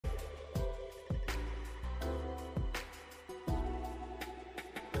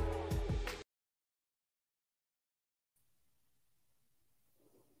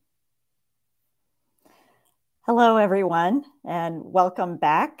Hello, everyone, and welcome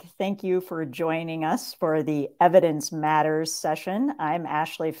back. Thank you for joining us for the Evidence Matters session. I'm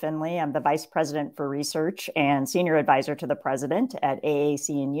Ashley Finley. I'm the Vice President for Research and Senior Advisor to the President at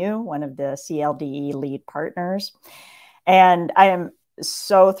AAC&U, one of the CLDE lead partners. And I am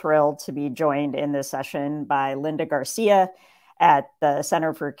so thrilled to be joined in this session by Linda Garcia at the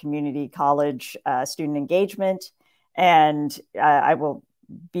Center for Community College Student Engagement. And I will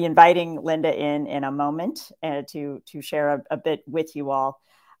be inviting Linda in a moment to share a bit with you all.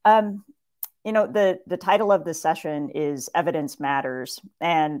 The title of this session is Evidence Matters,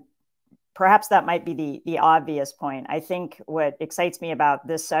 and perhaps that might be the obvious point. I think what excites me about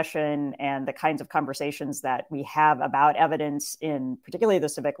this session and the kinds of conversations that we have about evidence in particularly the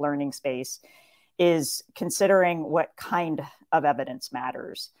civic learning space is considering what kind of evidence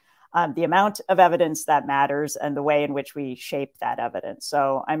matters. The amount of evidence that matters and the way in which we shape that evidence.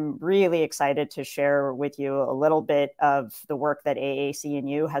 So I'm really excited to share with you a little bit of the work that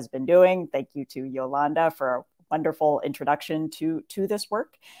AAC&U has been doing. Thank you to Yolanda for a wonderful introduction to this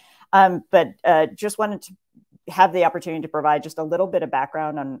work. But just wanted to have the opportunity to provide just a little bit of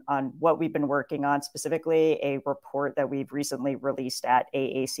background on what we've been working on, specifically a report that we've recently released at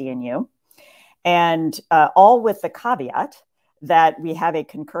AAC&U. And all with the caveat that we have a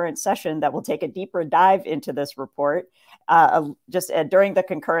concurrent session that will take a deeper dive into this report during the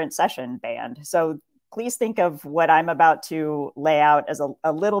concurrent session band. So please think of what I'm about to lay out as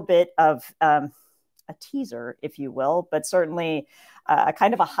a little bit of a teaser, if you will, but certainly a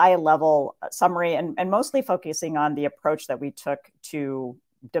kind of a high level summary and mostly focusing on the approach that we took to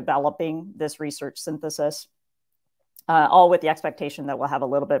developing this research synthesis, all with the expectation that we'll have a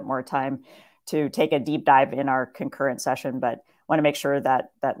little bit more time to take a deep dive in our concurrent session, but want to make sure that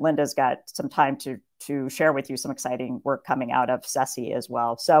Linda's got some time to share with you some exciting work coming out of CESI as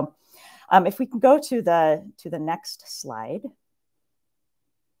well. So if we can go to the next slide.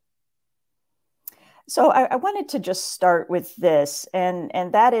 So I wanted to just start with this, and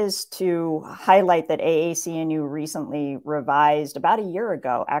that is to highlight that AAC&U recently revised, about a year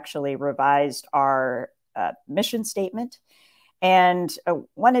ago, actually revised our mission statement. And I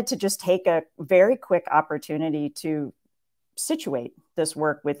wanted to just take a very quick opportunity to situate this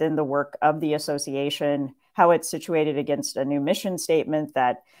work within the work of the association, how it's situated against a new mission statement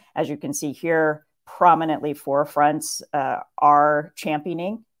that, as you can see here, prominently forefronts our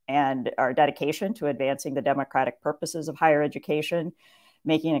championing and our dedication to advancing the democratic purposes of higher education,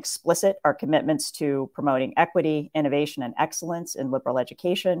 making explicit our commitments to promoting equity, innovation, and excellence in liberal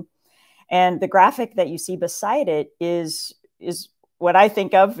education. And the graphic that you see beside it is what I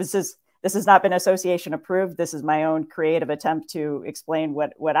think of. This has not been association approved. This is my own creative attempt to explain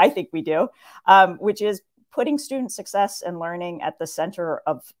what I think we do, which is putting student success and learning at the center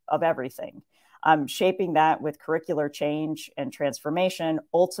of everything, shaping that with curricular change and transformation,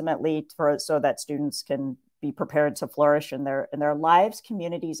 ultimately so that students can be prepared to flourish in their lives,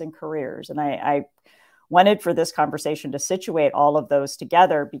 communities, and careers. And I wanted for this conversation to situate all of those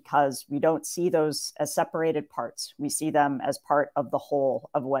together because we don't see those as separated parts. We see them as part of the whole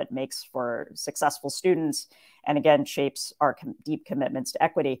of what makes for successful students and, again, shapes our deep commitments to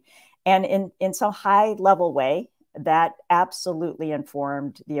equity. And in some high level way, that absolutely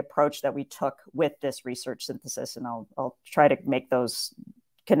informed the approach that we took with this research synthesis. And I'll try to make those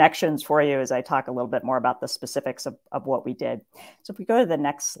connections for you as I talk a little bit more about the specifics of what we did. So if we go to the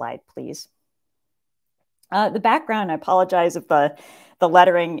next slide, please. The background, I apologize if the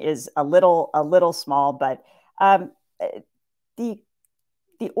lettering is a little small, but the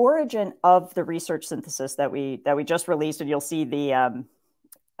origin of the research synthesis that we just released, and you'll see the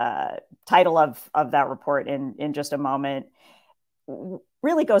title of that report in just a moment,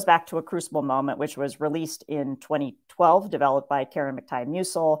 really goes back to a crucible moment, which was released in 2012, developed by Karen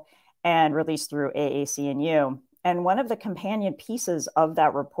McTighe-Musil and released through AAC&U. And one of the companion pieces of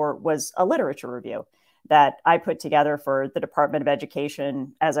that report was a literature review that I put together for the Department of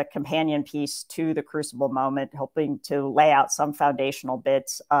Education as a companion piece to the crucible moment, helping to lay out some foundational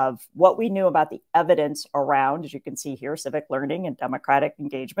bits of what we knew about the evidence around, as you can see here, civic learning and democratic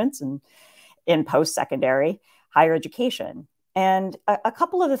engagements and in post-secondary higher education. And a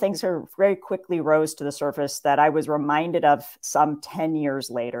couple of the things that very quickly rose to the surface that I was reminded of some 10 years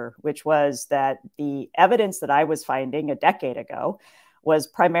later, which was that the evidence that I was finding a decade ago was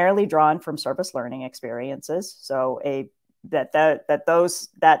primarily drawn from service learning experiences. So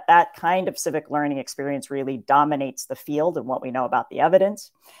that kind of civic learning experience really dominates the field and what we know about the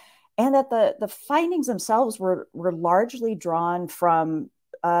evidence. And that the findings themselves were largely drawn from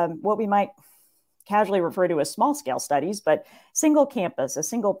what we might casually refer to as small scale studies, but single campus, a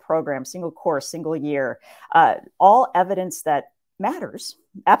single program, single course, single year, all evidence that matters,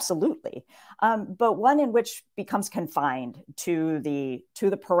 absolutely, but one in which becomes confined to the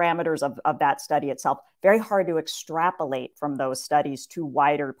parameters of that study itself. Very hard to extrapolate from those studies to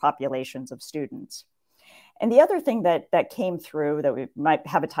wider populations of students. And the other thing that came through that we might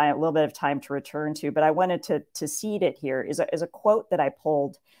have a little bit of time to return to, but I wanted to seed it here, is a quote that I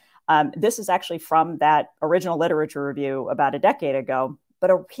pulled. This is actually from that original literature review about a decade ago, but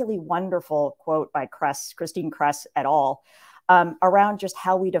a really wonderful quote by Christine Kress et al. Around just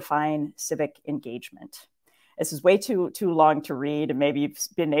how we define civic engagement. This is way too long to read, and maybe you've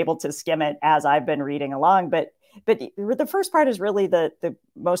been able to skim it as I've been reading along, but the first part is really the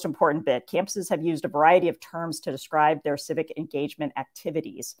most important bit. Campuses have used a variety of terms to describe their civic engagement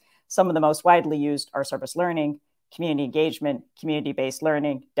activities. Some of the most widely used are service learning, community engagement, community-based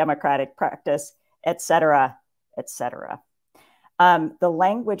learning, democratic practice, et cetera, et cetera. The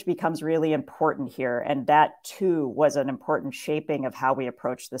language becomes really important here, and that too was an important shaping of how we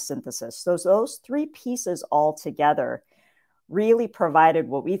approach the synthesis. So those three pieces all together really provided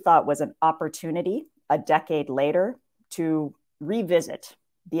what we thought was an opportunity a decade later to revisit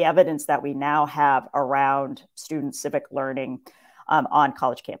the evidence that we now have around student civic learning on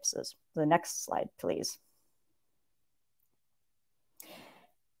college campuses. The next slide, please.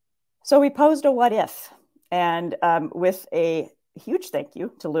 So we posed a what if, and with a huge thank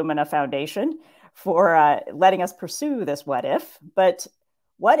you to Lumina Foundation for letting us pursue this what if. But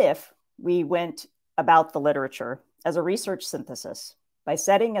what if we went about the literature as a research synthesis by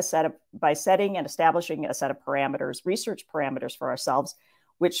setting and establishing a set of parameters, research parameters for ourselves,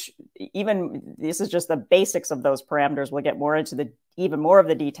 which even this is just the basics of those parameters. We'll get more into even more of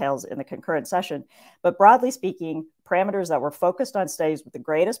the details in the concurrent session. But broadly speaking, parameters that were focused on studies with the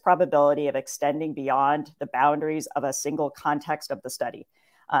greatest probability of extending beyond the boundaries of a single context of the study.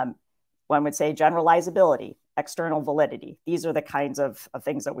 One would say generalizability, external validity. These are the kinds of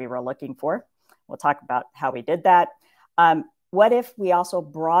things that we were looking for. We'll talk about how we did that. What if we also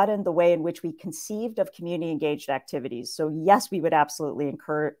broadened the way in which we conceived of community-engaged activities? So yes, we would absolutely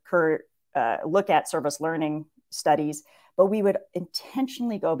look at service learning studies, but we would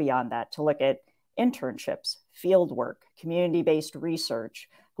intentionally go beyond that to look at internships, field work, community-based research,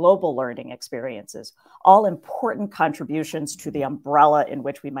 global learning experiences, all important contributions to the umbrella in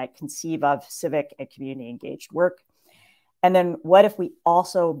which we might conceive of civic and community-engaged work. And then what if we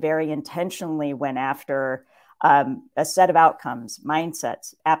also very intentionally went after a set of outcomes,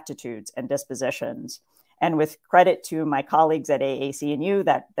 mindsets, aptitudes, and dispositions. And with credit to my colleagues at AAC&U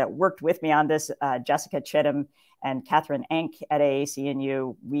that worked with me on this, Jessica Chittum and Catherine Enck at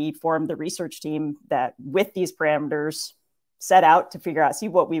AAC&U, we formed the research team that with these parameters set out to figure out, see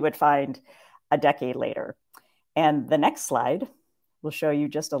what we would find a decade later. And the next slide will show you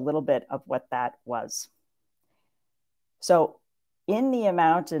just a little bit of what that was. So in the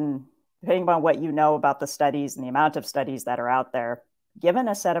amount, and depending on what you know about the studies and the amount of studies that are out there, given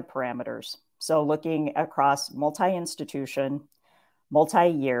a set of parameters, so looking across multi-institution,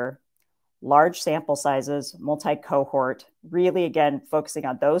 multi-year, large sample sizes, multi-cohort, really, again, focusing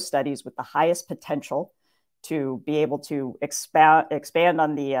on those studies with the highest potential to be able to expand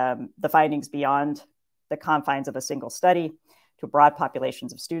on the findings beyond the confines of a single study to broad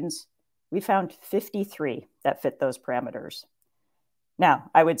populations of students, we found 53 that fit those parameters. Now,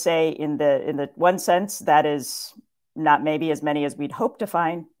 I would say in the one sense, that is not maybe as many as we'd hope to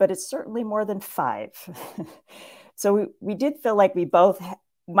find, but it's certainly more than 5. So we did feel like we both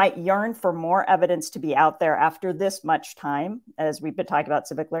might yearn for more evidence to be out there after this much time, as we've been talking about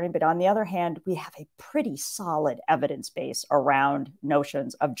civic learning. But on the other hand, we have a pretty solid evidence base around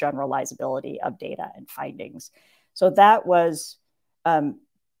notions of generalizability of data and findings. So that was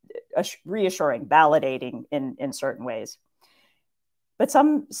reassuring, validating in certain ways. But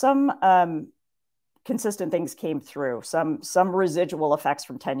some consistent things came through. Some residual effects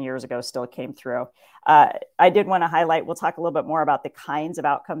from 10 years ago still came through. I did want to highlight, we'll talk a little bit more about the kinds of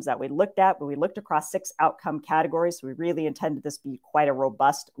outcomes that we looked at, but we looked across 6 outcome categories. So we really intended this to be quite a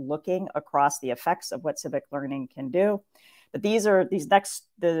robust looking across the effects of what civic learning can do. But these next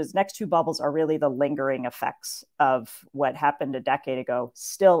 2 bubbles are really the lingering effects of what happened a decade ago.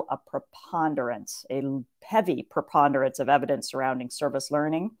 Still a preponderance, a heavy preponderance of evidence surrounding service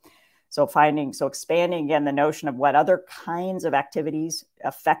learning. So expanding again the notion of what other kinds of activities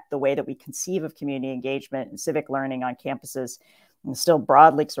affect the way that we conceive of community engagement and civic learning on campuses, and still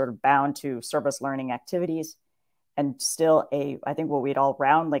broadly sort of bound to service learning activities, and still I think what we'd all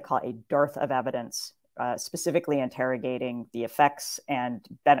roundly call a dearth of evidence specifically interrogating the effects and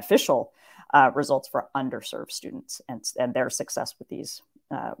beneficial results for underserved students and their success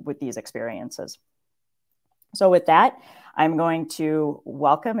with these experiences. So with that, I'm going to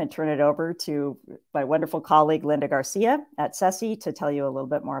welcome and turn it over to my wonderful colleague, Linda Garcia at CESI, to tell you a little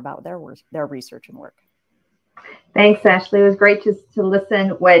bit more about their research and work. Thanks, Ashley. It was great to listen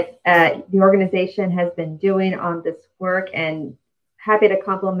what the organization has been doing on this work, and happy to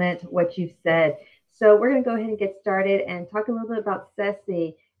complement what you said. So we're going to go ahead and get started and talk a little bit about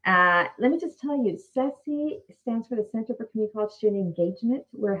CESI. Let me just tell you, CESI stands for the Center for Community College Student Engagement.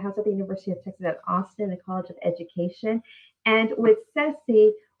 We're housed at the University of Texas at Austin, the College of Education. And with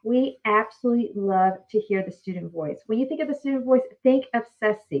CESI, we absolutely love to hear the student voice. When you think of the student voice, think of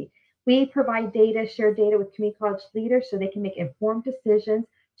CESI. We provide data, share data with community college leaders so they can make informed decisions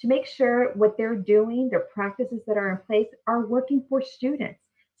to make sure what they're doing, their practices that are in place, are working for students.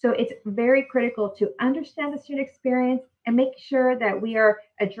 So it's very critical to understand the student experience and make sure that we are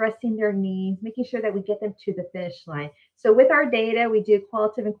addressing their needs, making sure that we get them to the finish line. So with our data, we do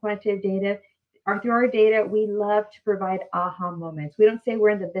qualitative and quantitative data. Through our data, we love to provide aha moments. We don't say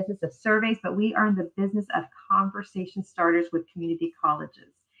we're in the business of surveys, but we are in the business of conversation starters with community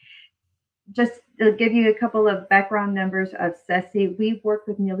colleges. Just to give you a couple of background numbers of CESI, we've worked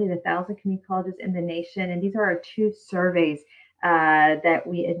with nearly 1,000 community colleges in the nation, and these are our 2 surveys that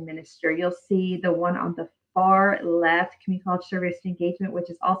we administer. You'll see the one on the far left, Community College Survey Student Engagement, which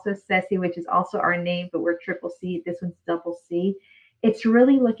is also CESI, which is also our name, but we're triple C. This one's double C. It's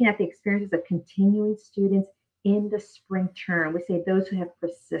really looking at the experiences of continuing students in the spring term. We say those who have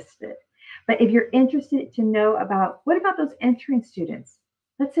persisted. But if you're interested to know about, what about those entering students?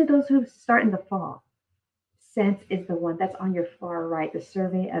 Let's say those who start in the fall. Sense is the one that's on your far right, the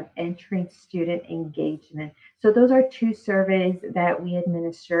survey of entering student engagement. So those are 2 surveys that we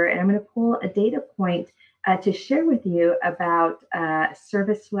administer. And I'm going to pull a data point to share with you about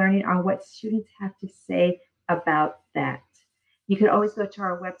service learning, on what students have to say about that. You can always go to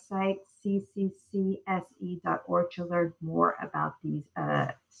our website, cccsE.org, to learn more about these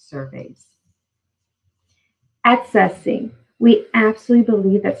surveys. At CESI, we absolutely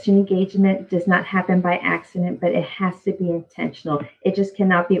believe that student engagement does not happen by accident, but it has to be intentional. It just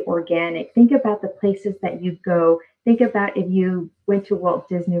cannot be organic. Think about the places that you go. Think about if you went to Walt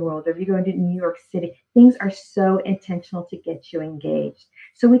Disney World, or if you go into New York City. Things are so intentional to get you engaged.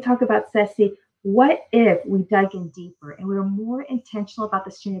 So we talk about CESI. What if we dug in deeper and we were more intentional about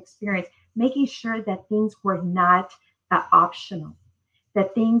the student experience, making sure that things were not optional,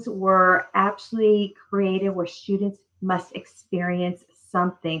 that things were absolutely creative, where students must experience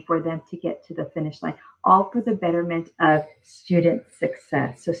something for them to get to the finish line, all for the betterment of student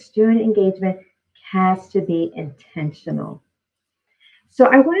success. So student engagement has to be intentional. So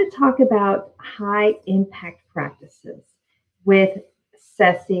I want to talk about high impact practices with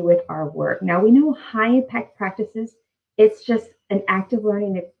CESI, with our work. Now, we know high impact practices, it's just an active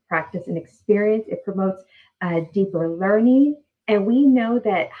learning practice and experience. It promotes deeper learning. And we know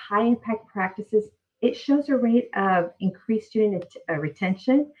that high impact practices, it shows a rate of increased student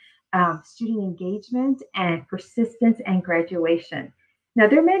retention, student engagement, and persistence and graduation. Now,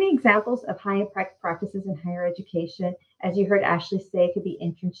 there are many examples of high impact practices in higher education. As you heard Ashley say, it could be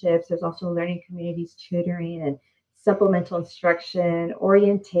internships. There's also learning communities, tutoring, and supplemental instruction,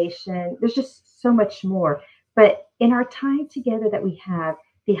 orientation. There's just so much more. But in our time together that we have,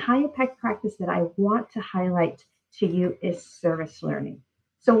 the high impact practice that I want to highlight to you is service learning.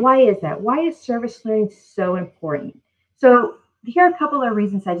 So why is that? Why is service learning so important? So here are a couple of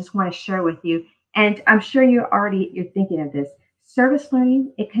reasons I just want to share with you. And I'm sure you're thinking of this. Service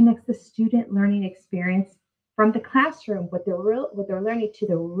learning, it connects the student learning experience from the classroom, what they're learning, to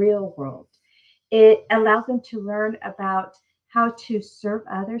the real world. It allows them to learn about how to serve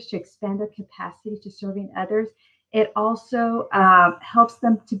others, to expand their capacity to serving others. It also helps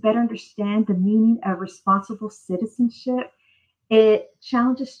them to better understand the meaning of responsible citizenship. It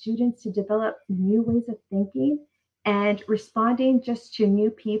challenges students to develop new ways of thinking and responding just to new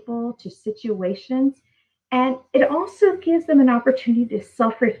people, to situations. And it also gives them an opportunity to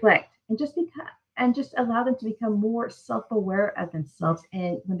self-reflect and just allow them to become more self-aware of themselves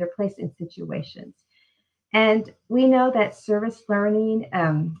and when they're placed in situations. And we know that service learning,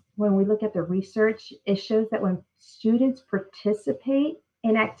 when we look at the research, it shows that when students participate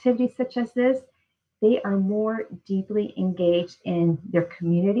in activities such as this, they are more deeply engaged in their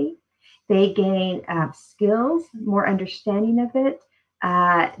community. They gain skills, more understanding of it.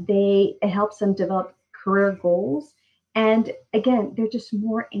 It helps them develop career goals. And again, they're just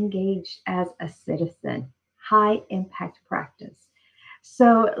more engaged as a citizen. High impact practice.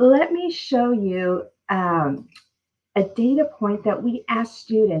 So let me show you a data point that we asked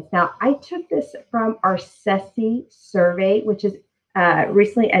students. Now, I took this from our CESI survey, which is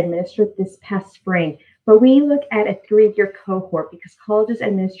recently administered this past spring. But we look at a 3-year cohort because colleges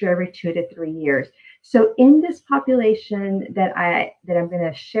administer every 2 to 3 years. So in this population that I'm going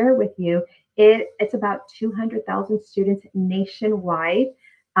to share with you, it's about 200,000 students nationwide.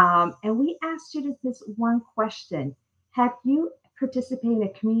 And we asked students this one question: have you participated in a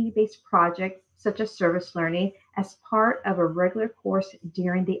community-based project such as service learning as part of a regular course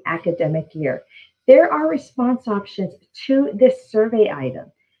during the academic year? There are response options to this survey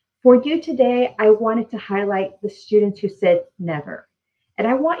item. For you today, I wanted to highlight the students who said never. And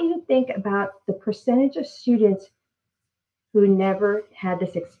I want you to think about the percentage of students who never had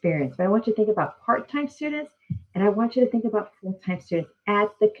this experience. But I want you to think about part-time students, and I want you to think about full-time students at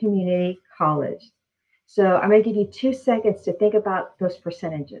the community college. So I'm going to give you 2 seconds to think about those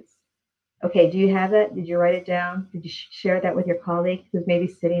percentages. Okay, do you have that? Did you write it down? Did you share that with your colleague who's maybe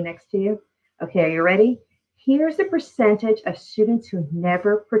sitting next to you? Okay, are you ready? Here's the percentage of students who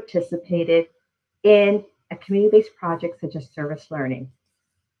never participated in a community-based project such as service learning.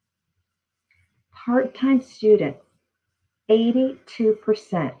 Part-time students,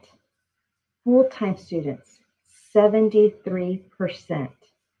 82%. Full-time students, 73%.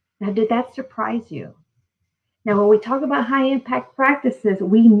 Now, did that surprise you? Now, when we talk about high-impact practices,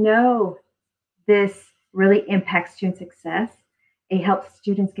 we know this really impacts student success. It helps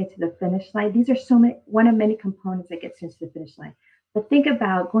students get to the finish line. These are one of many components that get students to the finish line. But think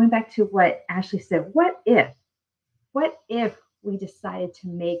about, going back to what Ashley said, what if we decided to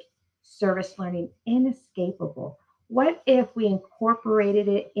make service learning inescapable? What if we incorporated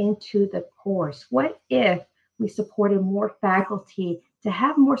it into the course? What if we supported more faculty to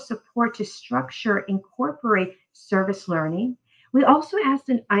have more support to structure, incorporate service learning? We also asked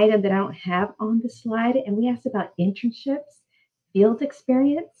an item that I don't have on the slide, and we asked about internships, field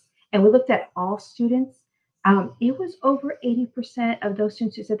experience, and we looked at all students. It was over 80% of those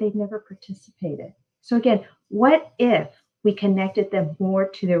students who said they'd never participated. So again, what if we connected them more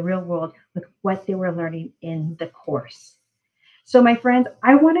to the real world with what they were learning in the course? So my friends,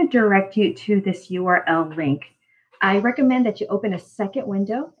 I want to direct you to this URL link. I recommend that you open a second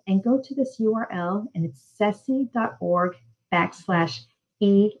window and go to this URL, and it's cesi.org/ESAL.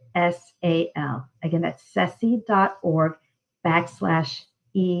 Again, that's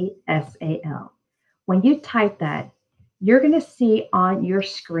cesi.org/ESAL. When you type that, you're going to see on your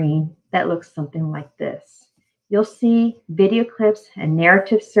screen that looks something like this. You'll see video clips and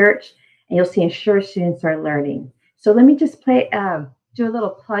narrative search, and you'll see ensure students are learning. So let me just do a little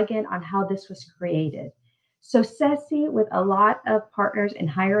plug-in on how this was created. So CESI, with a lot of partners in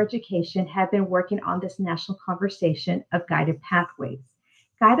higher education, have been working on this national conversation of guided pathways.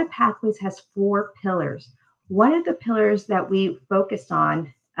 Guided pathways has 4 pillars. One of the pillars that we focused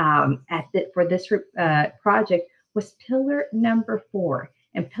on for this project was pillar number 4.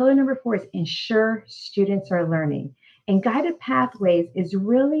 And pillar number 4 is ensure students are learning. And guided pathways is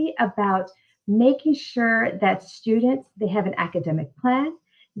really about making sure that students, they have an academic plan,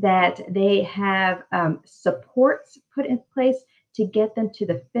 that they have supports put in place to get them to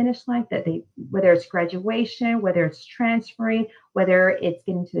the finish line, whether it's graduation, whether it's transferring, whether it's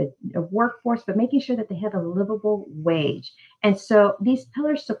getting to the workforce, but making sure that they have a livable wage. And so these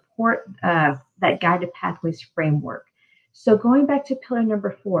pillars support that guided pathways framework. So going back to pillar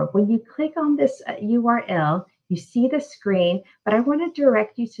number 4, when you click on this URL, you see the screen, but I want to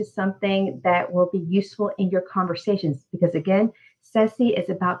direct you to something that will be useful in your conversations, because again, CESI is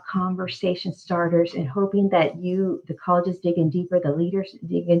about conversation starters and hoping that the colleges dig in deeper, the leaders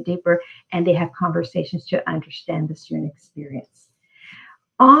dig in deeper, and they have conversations to understand the student experience.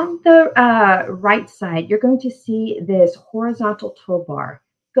 On the right side, you're going to see this horizontal toolbar.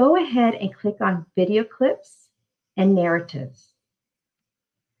 Go ahead and click on video clips and narratives.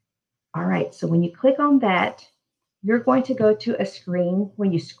 All right, so when you click on that, you're going to go to a screen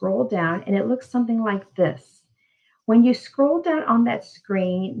when you scroll down, and it looks something like this. When you scroll down on that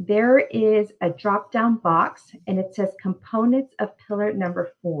screen, there is a drop-down box, and it says components of pillar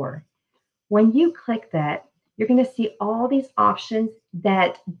number 4. When you click that, you're going to see all these options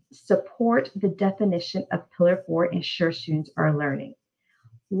that support the definition of pillar 4, ensure students are learning.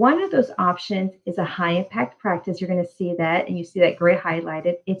 One of those options is a high impact practice. You're going to see that, and you see that gray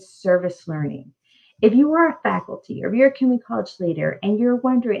highlighted. It's service learning. If you are a faculty or you're a community college leader and you're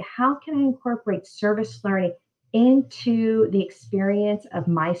wondering, how can I incorporate service learning into the experience of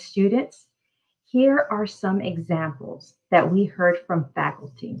my students? Here are some examples that we heard from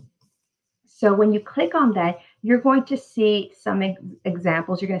faculty. So when you click on that, you're going to see some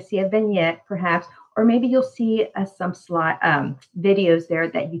examples. You're going to see a vignette, perhaps, or maybe you'll see some videos there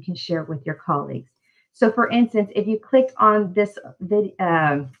that you can share with your colleagues. So for instance, if you click on this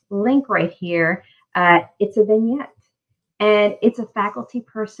link right here, it's a vignette. And it's a faculty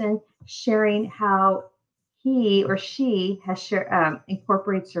person sharing how he or she has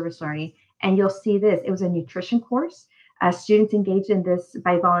incorporated service learning. And you'll see this. It was a nutrition course. Students engaged in this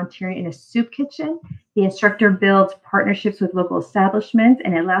by volunteering in a soup kitchen. The instructor builds partnerships with local establishments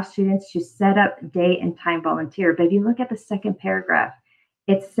and allows students to set up day and time volunteer. But if you look at the second paragraph,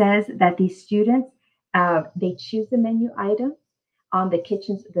 it says that these students, they choose the menu item on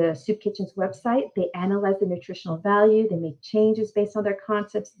the soup kitchen's website. They analyze the nutritional value. They make changes based on their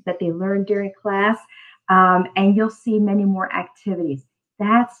concepts that they learned during class. And you'll see many more activities.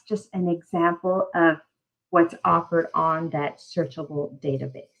 That's just an example of what's offered on that searchable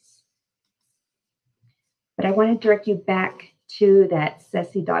database. But I want to direct you back to that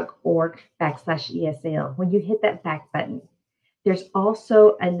cesi.org/ESAL. When you hit that back button, there's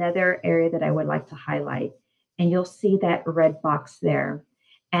also another area that I would like to highlight. And you'll see that red box there.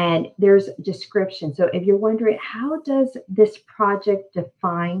 And there's a description. So if you're wondering, how does this project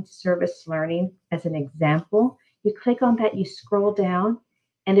define service learning as an example? You click on that, you scroll down,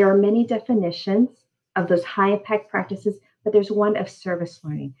 and there are many definitions of those high impact practices, but there's one of service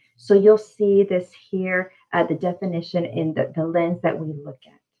learning. So you'll see this here, the definition in the lens that we look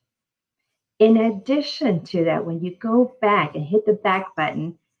at. In addition to that, when you go back and hit the back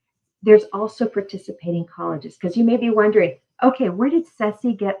button, there's also participating colleges, because you may be wondering, okay, where did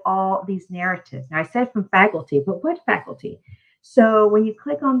CESI get all these narratives? Now, I said from faculty, but what faculty? So when you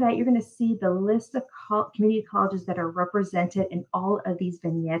click on that, you're going to see the list of community colleges that are represented in all of these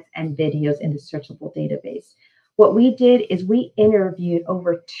vignettes and videos in the searchable database. What we did is we interviewed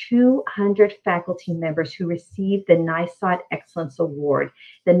over 200 faculty members who received the NISOT Excellence Award.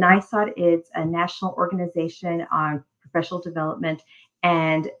 The NISOT is a national organization on professional development,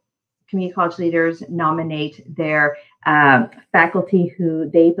 and community college leaders nominate their faculty who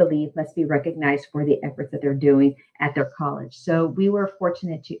they believe must be recognized for the efforts that they're doing at their college. So we were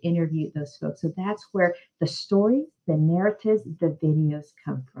fortunate to interview those folks. So that's where the stories, the narratives, the videos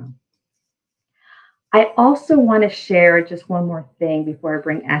come from. I also want to share just one more thing before I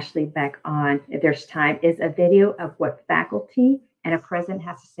bring Ashley back on, if there's time, is a video of what faculty and a president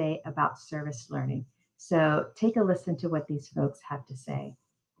has to say about service learning. So take a listen to what these folks have to say.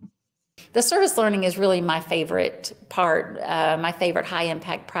 The service learning is really my favorite part, my favorite high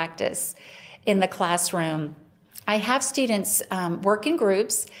impact practice in the classroom. I have students work in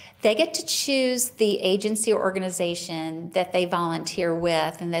groups. They get to choose the agency or organization that they volunteer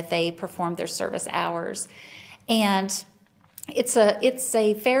with and that they perform their service hours. And it's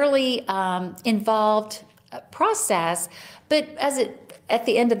a fairly involved process, but at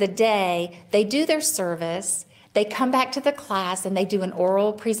the end of the day, they do their service. They come back to the class and they do an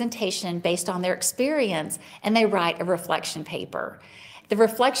oral presentation based on their experience, and they write a reflection paper. The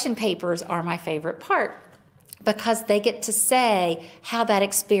reflection papers are my favorite part because they get to say how that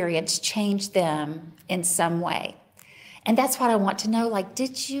experience changed them in some way. And that's what I want to know, like,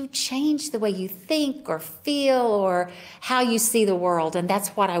 did you change the way you think or feel or how you see the world? And that's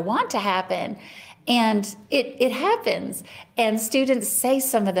what I want to happen. And it happens. And students say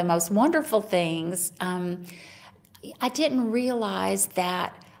some of the most wonderful things. I didn't realize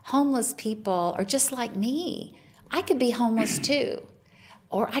that homeless people are just like me. I could be homeless too.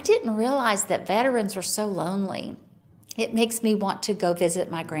 Or I didn't realize that veterans are so lonely. It makes me want to go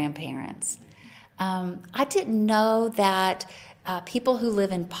visit my grandparents. I didn't know that people who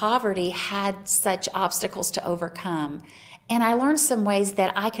live in poverty had such obstacles to overcome. And I learned some ways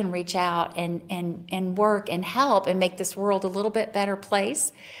that I can reach out and work and help and make this world a little bit better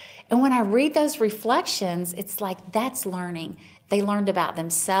place. And when I read those reflections, it's like that's learning. They learned about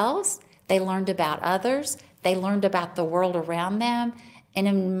themselves, they learned about others, they learned about the world around them. And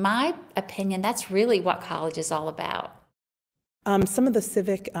in my opinion, that's really what college is all about. Some of the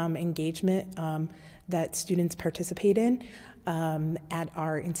civic engagement that students participate in at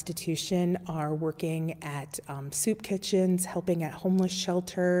our institution are working at soup kitchens, helping at homeless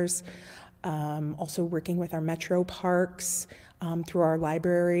shelters, also working with our metro parks, through our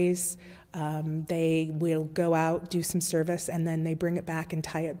libraries. They will go out, do some service, and then they bring it back and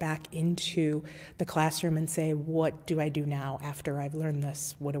tie it back into the classroom and say, what do I do now after I've learned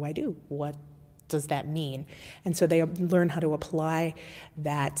this? What do I do? What does that mean? And so they learn how to apply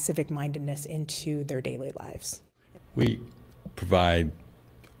that civic mindedness into their daily lives. We provide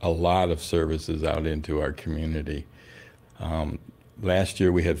a lot of services out into our community. Last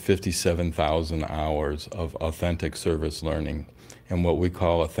year we had 57,000 hours of authentic service learning, And what we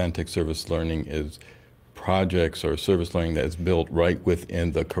call authentic service learning is projects or service learning that's built right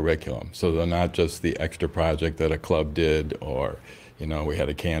within the curriculum. So they're not just the extra project that a club did, or, you know, we had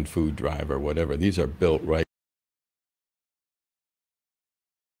a canned food drive or whatever. These are built right.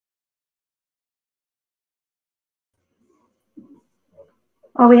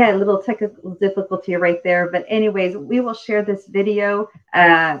 Oh, we had a little technical difficulty right there. But anyways, we will share this video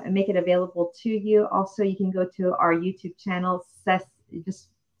and make it available to you. Also, you can go to our YouTube channel. Just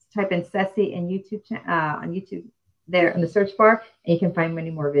type in Ceci and YouTube on YouTube there in the search bar, and you can find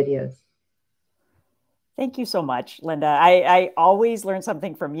many more videos. Thank you so much, Linda. I always learn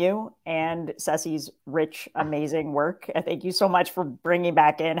something from you and Ceci's rich, amazing work. Thank you so much for bringing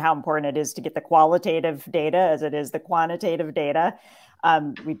back in how important it is to get the qualitative data as it is the quantitative data.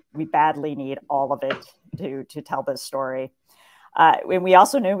 We badly need all of it to tell this story. And we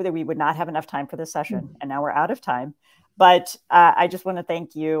also knew that we would not have enough time for this session, and now we're out of time. But I just want to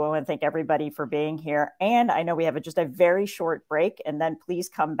thank you. I want to thank everybody for being here. And I know we have just a very short break, and then please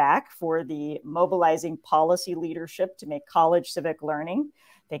come back for the Mobilizing Policy Leadership to Make College Civic Learning.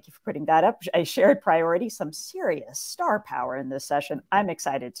 Thank you for putting that up. A shared priority, some serious star power in this session. I'm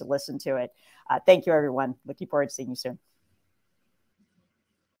excited to listen to it. Thank you, everyone. Looking forward to seeing you soon.